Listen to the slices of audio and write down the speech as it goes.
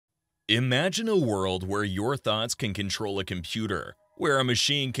Imagine a world where your thoughts can control a computer, where a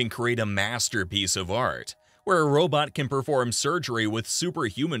machine can create a masterpiece of art, where a robot can perform surgery with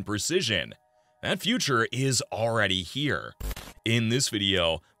superhuman precision. That future is already here. In this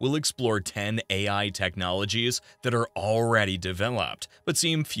video, we'll explore 10 AI technologies that are already developed but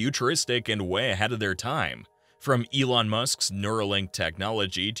seem futuristic and way ahead of their time. From Elon Musk's Neuralink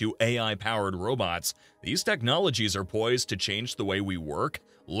technology to AI-powered robots, these technologies are poised to change the way we work,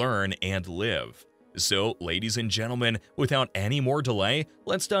 learn, and live. So, ladies and gentlemen, without any more delay,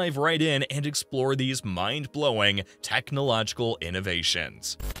 let's dive right in and explore these mind-blowing technological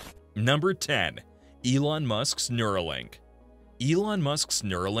innovations. Number 10. Elon Musk's Neuralink. Elon Musk's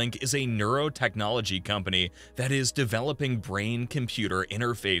Neuralink is a neurotechnology company that is developing brain-computer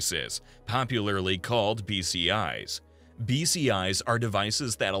interfaces, popularly called BCIs. BCIs are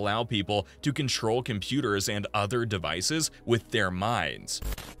devices that allow people to control computers and other devices with their minds.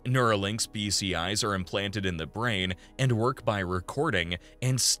 Neuralink's BCIs are implanted in the brain and work by recording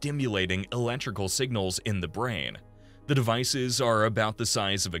and stimulating electrical signals in the brain. The devices are about the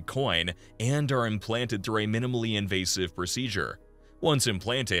size of a coin and are implanted through a minimally invasive procedure. Once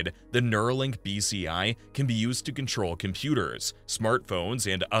implanted, the Neuralink BCI can be used to control computers,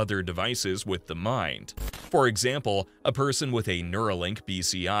 smartphones, and other devices with the mind. For example, a person with a Neuralink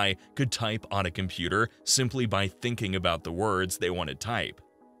BCI could type on a computer simply by thinking about the words they want to type.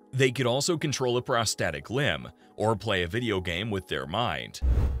 They could also control a prosthetic limb or play a video game with their mind.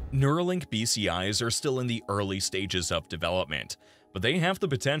 Neuralink BCIs are still in the early stages of development, but they have the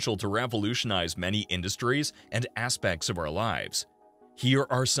potential to revolutionize many industries and aspects of our lives. Here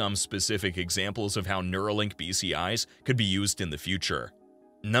are some specific examples of how Neuralink BCIs could be used in the future.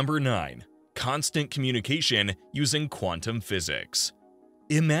 Number 9. Constant communication using quantum physics.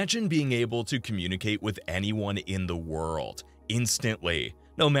 Imagine being able to communicate with anyone in the world, instantly,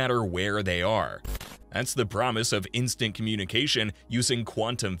 no matter where they are. That's the promise of instant communication using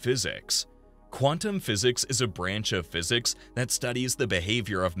quantum physics. Quantum physics is a branch of physics that studies the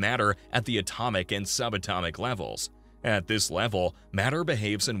behavior of matter at the atomic and subatomic levels. At this level, matter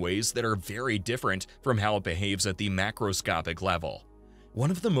behaves in ways that are very different from how it behaves at the macroscopic level.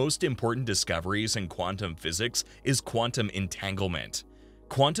 One of the most important discoveries in quantum physics is quantum entanglement.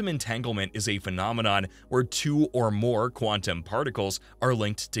 Quantum entanglement is a phenomenon where two or more quantum particles are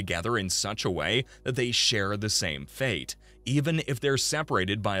linked together in such a way that they share the same fate, even if they're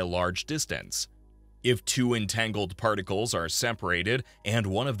separated by a large distance. If two entangled particles are separated and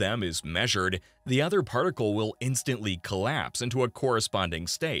one of them is measured, the other particle will instantly collapse into a corresponding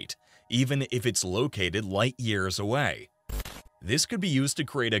state, even if it's located light years away. This could be used to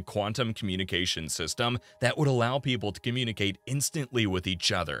create a quantum communication system that would allow people to communicate instantly with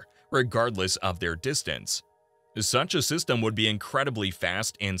each other, regardless of their distance. Such a system would be incredibly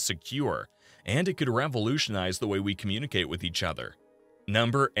fast and secure, and it could revolutionize the way we communicate with each other.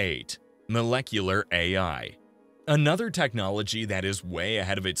 Number 8. Molecular AI. Another technology that is way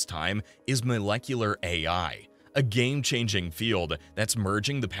ahead of its time is molecular AI, a game-changing field that's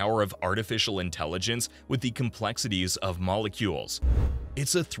merging the power of artificial intelligence with the complexities of molecules.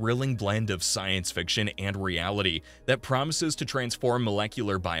 It's a thrilling blend of science fiction and reality that promises to transform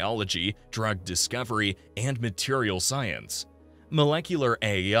molecular biology, drug discovery, and material science. Molecular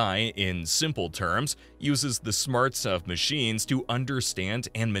AI, in simple terms, uses the smarts of machines to understand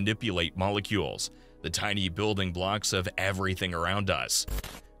and manipulate molecules, the tiny building blocks of everything around us.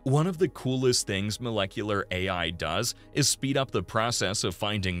 One of the coolest things molecular AI does is speed up the process of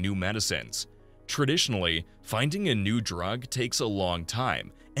finding new medicines. Traditionally, finding a new drug takes a long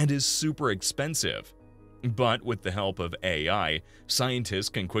time and is super expensive. But with the help of AI, scientists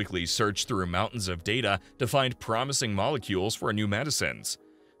can quickly search through mountains of data to find promising molecules for new medicines.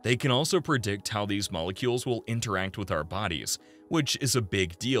 They can also predict how these molecules will interact with our bodies, which is a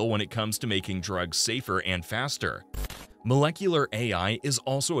big deal when it comes to making drugs safer and faster. Molecular AI is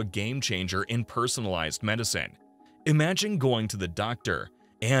also a game changer in personalized medicine. Imagine going to the doctor,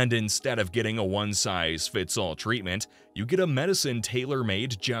 and instead of getting a one-size-fits-all treatment, you get a medicine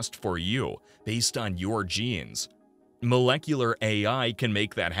tailor-made just for you, based on your genes. Molecular AI can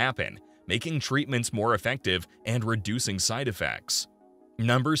make that happen, making treatments more effective and reducing side effects.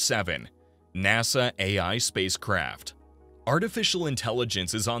 Number 7. NASA AI spacecraft. Artificial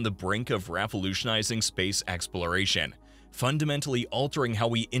intelligence is on the brink of revolutionizing space exploration, fundamentally altering how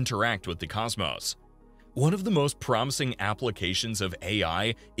we interact with the cosmos. One of the most promising applications of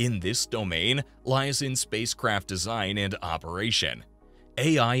AI in this domain lies in spacecraft design and operation.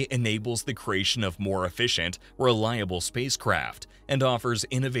 AI enables the creation of more efficient, reliable spacecraft and offers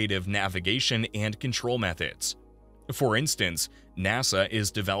innovative navigation and control methods. For instance, NASA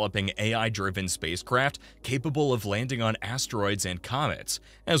is developing AI-driven spacecraft capable of landing on asteroids and comets,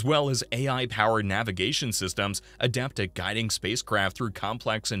 as well as AI-powered navigation systems adept at guiding spacecraft through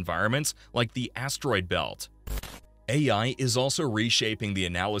complex environments like the asteroid belt. AI is also reshaping the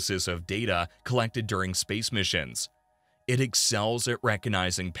analysis of data collected during space missions. It excels at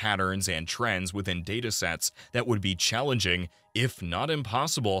recognizing patterns and trends within datasets that would be challenging, if not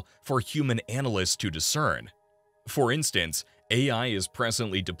impossible, for human analysts to discern. For instance, AI is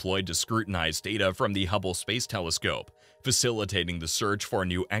presently deployed to scrutinize data from the Hubble Space Telescope, facilitating the search for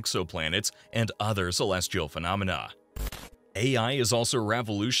new exoplanets and other celestial phenomena. AI is also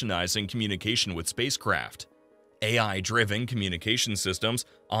revolutionizing communication with spacecraft. AI-driven communication systems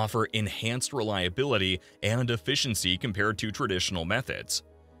offer enhanced reliability and efficiency compared to traditional methods.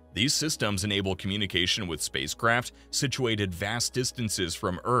 These systems enable communication with spacecraft situated vast distances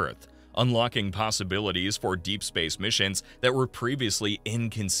from Earth, unlocking possibilities for deep space missions that were previously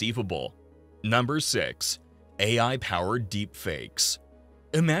inconceivable. Number 6. AI-powered deepfakes.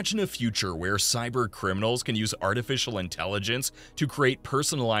 Imagine a future where cyber criminals can use artificial intelligence to create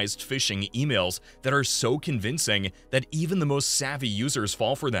personalized phishing emails that are so convincing that even the most savvy users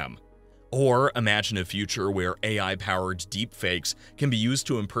fall for them. Or imagine a future where AI-powered deepfakes can be used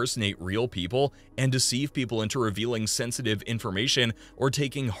to impersonate real people and deceive people into revealing sensitive information or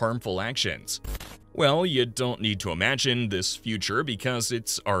taking harmful actions. Well, you don't need to imagine this future because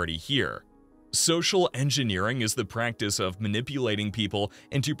it's already here. Social engineering is the practice of manipulating people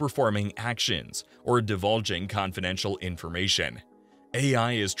into performing actions or divulging confidential information.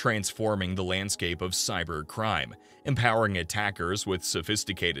 AI is transforming the landscape of cybercrime, empowering attackers with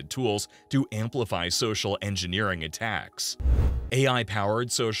sophisticated tools to amplify social engineering attacks. AI-powered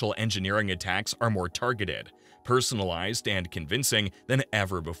social engineering attacks are more targeted, personalized, and convincing than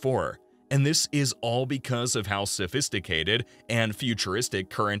ever before. And this is all because of how sophisticated and futuristic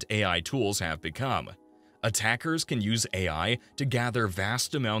current AI tools have become. Attackers can use AI to gather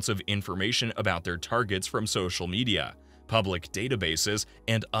vast amounts of information about their targets from social media, public databases,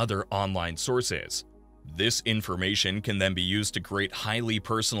 and other online sources. This information can then be used to create highly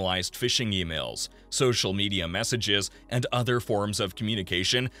personalized phishing emails, social media messages, and other forms of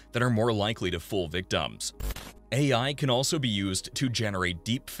communication that are more likely to fool victims. AI can also be used to generate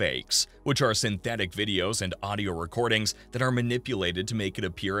deepfakes, which are synthetic videos and audio recordings that are manipulated to make it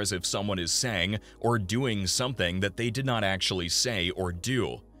appear as if someone is saying or doing something that they did not actually say or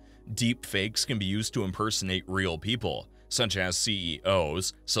do. Deepfakes can be used to impersonate real people, such as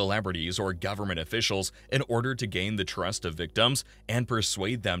CEOs, celebrities, or government officials, in order to gain the trust of victims and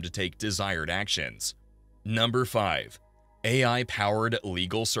persuade them to take desired actions. Number 5. AI-powered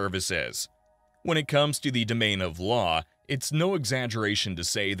legal services. When it comes to the domain of law, it's no exaggeration to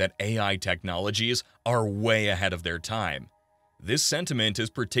say that AI technologies are way ahead of their time. This sentiment is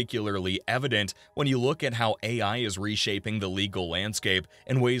particularly evident when you look at how AI is reshaping the legal landscape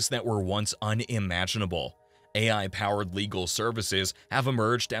in ways that were once unimaginable. AI-powered legal services have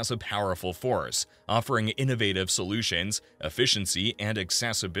emerged as a powerful force, offering innovative solutions, efficiency, and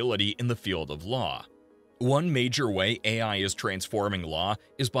accessibility in the field of law. One major way AI is transforming law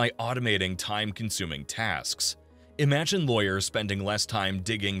is by automating time-consuming tasks. Imagine lawyers spending less time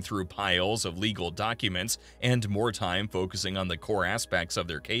digging through piles of legal documents and more time focusing on the core aspects of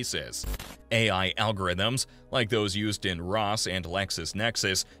their cases. AI algorithms, like those used in Ross and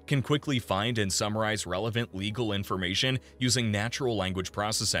LexisNexis, can quickly find and summarize relevant legal information using natural language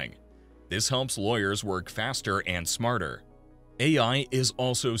processing. This helps lawyers work faster and smarter. AI is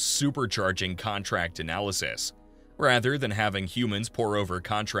also supercharging contract analysis. Rather than having humans pore over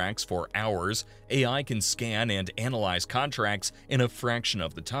contracts for hours, AI can scan and analyze contracts in a fraction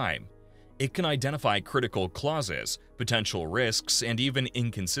of the time. It can identify critical clauses, potential risks, and even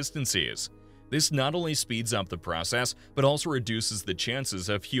inconsistencies. This not only speeds up the process, but also reduces the chances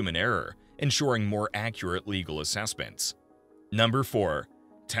of human error, ensuring more accurate legal assessments. Number 4.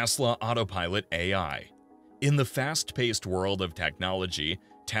 Tesla Autopilot AI. In the fast-paced world of technology,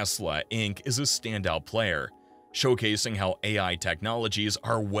 Tesla Inc. is a standout player, showcasing how AI technologies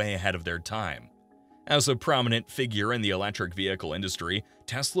are way ahead of their time. As a prominent figure in the electric vehicle industry,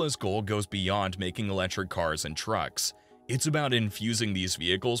 Tesla's goal goes beyond making electric cars and trucks. It's about infusing these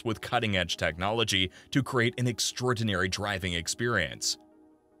vehicles with cutting-edge technology to create an extraordinary driving experience.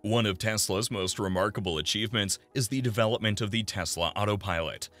 One of Tesla's most remarkable achievements is the development of the Tesla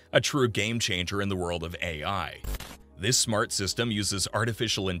Autopilot, a true game-changer in the world of AI. This smart system uses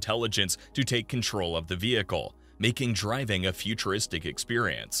artificial intelligence to take control of the vehicle, making driving a futuristic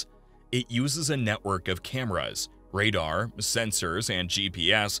experience. It uses a network of cameras, radar, sensors, and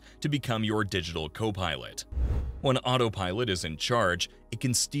GPS to become your digital co-pilot. When Autopilot is in charge, it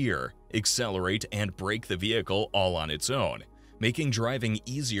can steer, accelerate, and brake the vehicle all on its own, making driving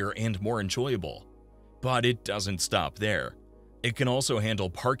easier and more enjoyable. But it doesn't stop there. It can also handle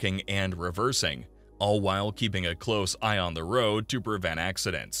parking and reversing, all while keeping a close eye on the road to prevent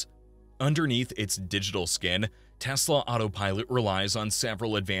accidents. Underneath its digital skin, Tesla Autopilot relies on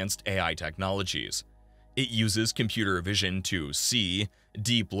several advanced AI technologies. It uses computer vision to see,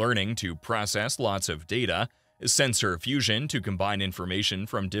 deep learning to process lots of data, sensor fusion to combine information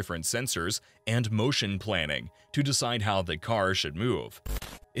from different sensors, and motion planning to decide how the car should move.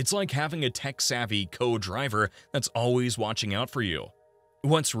 It's like having a tech-savvy co-driver that's always watching out for you.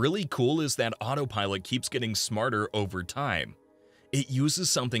 What's really cool is that Autopilot keeps getting smarter over time. It uses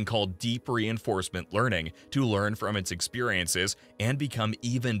something called deep reinforcement learning to learn from its experiences and become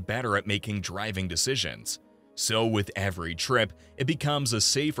even better at making driving decisions. So with every trip, it becomes a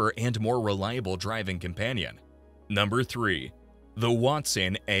safer and more reliable driving companion. Number 3. The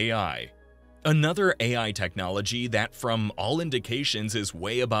Watson AI. Another AI technology that from all indications is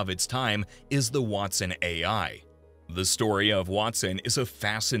way above its time is the Watson AI. The story of Watson is a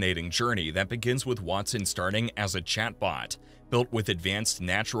fascinating journey that begins with Watson starting as a chatbot, built with advanced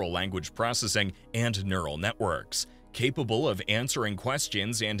natural language processing and neural networks, capable of answering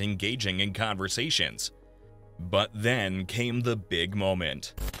questions and engaging in conversations. But then came the big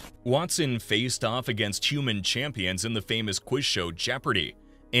moment. Watson faced off against human champions in the famous quiz show Jeopardy!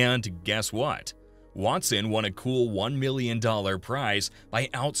 And guess what? Watson won a cool $1 million prize by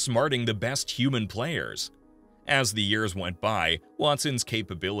outsmarting the best human players. As the years went by, Watson's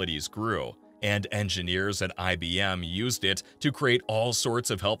capabilities grew, and engineers at IBM used it to create all sorts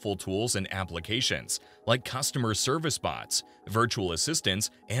of helpful tools and applications, like customer service bots, virtual assistants,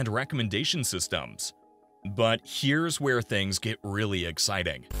 and recommendation systems. But here's where things get really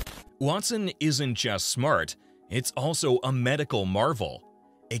exciting. Watson isn't just smart, it's also a medical marvel.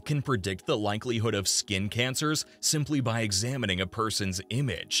 It can predict the likelihood of skin cancers simply by examining a person's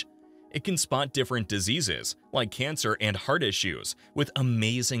image. It can spot different diseases, like cancer and heart issues, with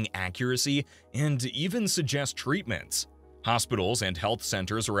amazing accuracy and even suggest treatments. Hospitals and health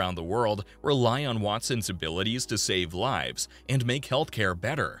centers around the world rely on Watson's abilities to save lives and make healthcare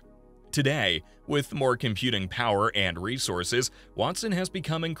better. Today, with more computing power and resources, Watson has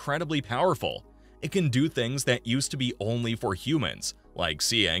become incredibly powerful. It can do things that used to be only for humans, like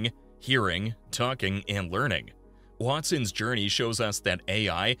seeing, hearing, talking, and learning. Watson's journey shows us that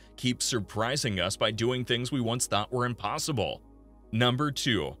AI keeps surprising us by doing things we once thought were impossible. Number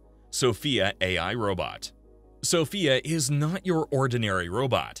 2. Sophia AI Robot. Sophia is not your ordinary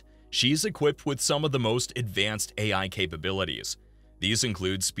robot. She's equipped with some of the most advanced AI capabilities. These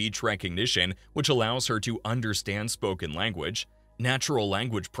include speech recognition, which allows her to understand spoken language, natural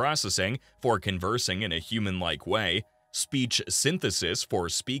language processing for conversing in a human-like way, speech synthesis for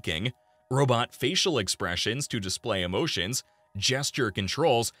speaking, robot facial expressions to display emotions, gesture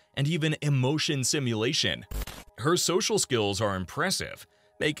controls, and even emotion simulation. Her social skills are impressive,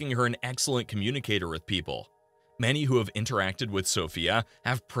 making her an excellent communicator with people. Many who have interacted with Sophia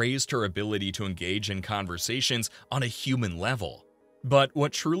have praised her ability to engage in conversations on a human level. But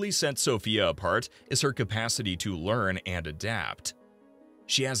what truly sets Sophia apart is her capacity to learn and adapt.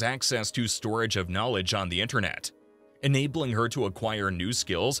 She has access to storage of knowledge on the internet, enabling her to acquire new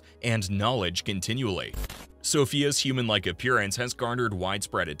skills and knowledge continually. Sophia's human-like appearance has garnered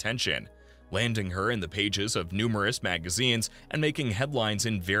widespread attention, landing her in the pages of numerous magazines and making headlines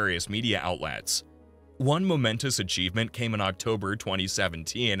in various media outlets. One momentous achievement came in October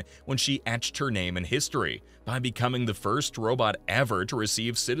 2017 when she etched her name in history by becoming the first robot ever to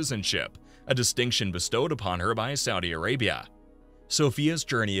receive citizenship, a distinction bestowed upon her by Saudi Arabia. Sophia's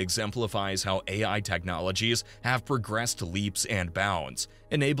journey exemplifies how AI technologies have progressed leaps and bounds,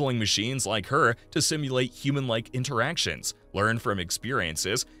 enabling machines like her to simulate human-like interactions, learn from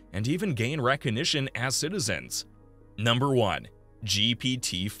experiences, and even gain recognition as citizens. Number 1.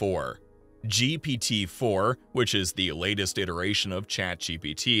 GPT-4. GPT-4, which is the latest iteration of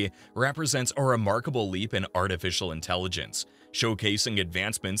ChatGPT, represents a remarkable leap in artificial intelligence, showcasing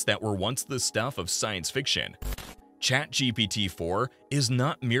advancements that were once the stuff of science fiction. ChatGPT-4 is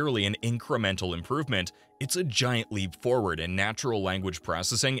not merely an incremental improvement, it's a giant leap forward in natural language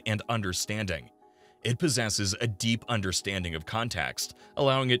processing and understanding. It possesses a deep understanding of context,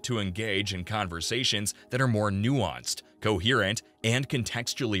 allowing it to engage in conversations that are more nuanced, coherent, and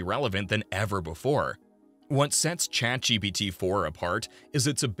contextually relevant than ever before. What sets ChatGPT 4 apart is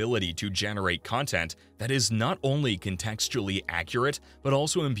its ability to generate content that is not only contextually accurate, but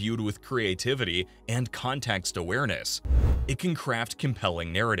also imbued with creativity and context awareness. It can craft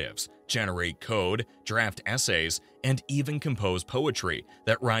compelling narratives, generate code, draft essays, and even compose poetry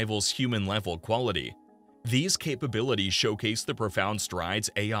that rivals human-level quality. These capabilities showcase the profound strides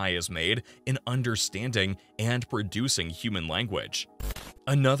AI has made in understanding and producing human language.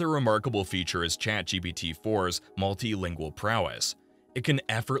 Another remarkable feature is ChatGPT 4's multilingual prowess. It can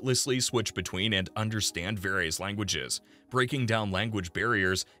effortlessly switch between and understand various languages, breaking down language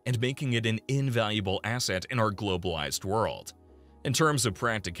barriers and making it an invaluable asset in our globalized world. In terms of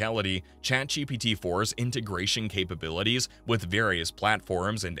practicality, ChatGPT 4's integration capabilities with various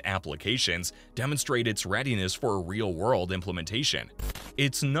platforms and applications demonstrate its readiness for real-world implementation.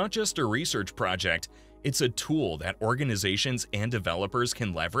 It's not just a research project, it's a tool that organizations and developers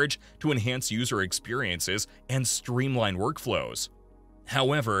can leverage to enhance user experiences and streamline workflows.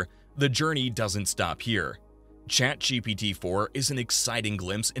 However, the journey doesn't stop here. ChatGPT 4 is an exciting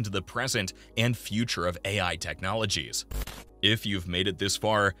glimpse into the present and future of AI technologies. If you've made it this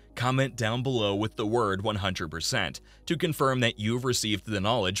far, comment down below with the word 100% to confirm that you've received the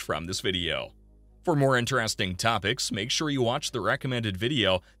knowledge from this video. For more interesting topics, make sure you watch the recommended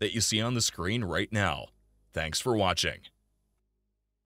video that you see on the screen right now. Thanks for watching.